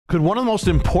Could one of the most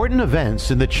important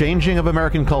events in the changing of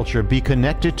American culture be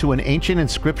connected to an ancient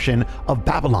inscription of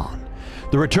Babylon?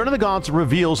 The Return of the Gods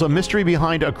reveals a mystery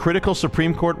behind a critical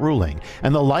Supreme Court ruling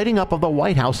and the lighting up of the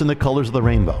White House in the colors of the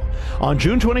rainbow. On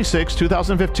June 26,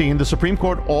 2015, the Supreme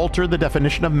Court altered the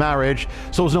definition of marriage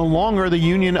so it was no longer the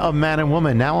union of man and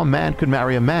woman. Now a man could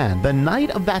marry a man. The night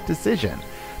of that decision,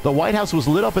 the White House was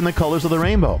lit up in the colors of the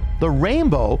rainbow. The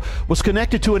rainbow was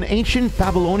connected to an ancient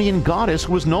Babylonian goddess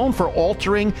who was known for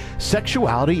altering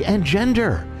sexuality and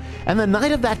gender. And the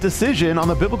night of that decision on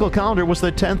the biblical calendar was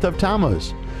the 10th of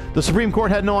Tammuz. The Supreme Court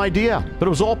had no idea, but it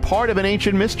was all part of an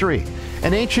ancient mystery.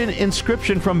 An ancient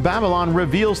inscription from Babylon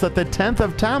reveals that the 10th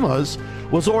of Tammuz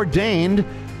was ordained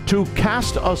to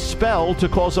cast a spell to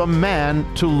cause a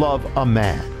man to love a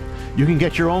man. You can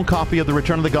get your own copy of The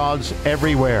Return of the Gods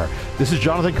everywhere. This is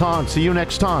Jonathan Cahn. See you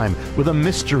next time with a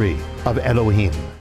mystery of Elohim.